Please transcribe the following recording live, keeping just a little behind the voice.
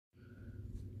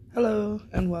Hello,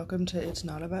 and welcome to It's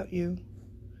Not About You.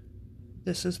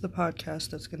 This is the podcast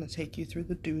that's going to take you through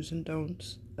the do's and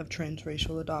don'ts of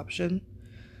transracial adoption.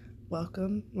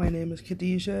 Welcome, my name is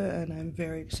Khadijah, and I'm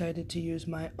very excited to use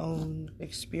my own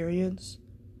experience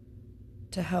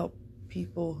to help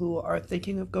people who are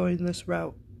thinking of going this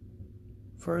route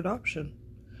for adoption.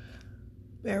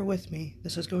 Bear with me,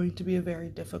 this is going to be a very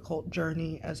difficult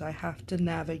journey as I have to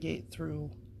navigate through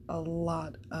a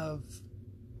lot of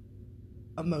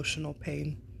emotional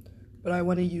pain, but I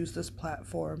want to use this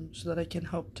platform so that I can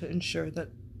help to ensure that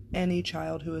any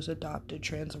child who is adopted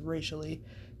transracially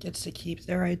gets to keep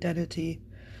their identity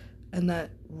and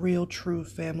that real true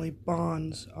family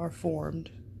bonds are formed.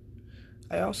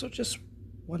 I also just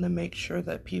want to make sure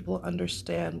that people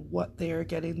understand what they are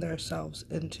getting themselves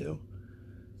into.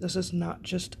 This is not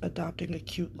just adopting a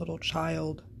cute little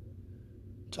child.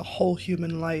 It's a whole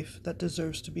human life that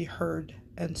deserves to be heard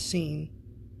and seen.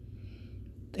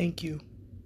 Thank you.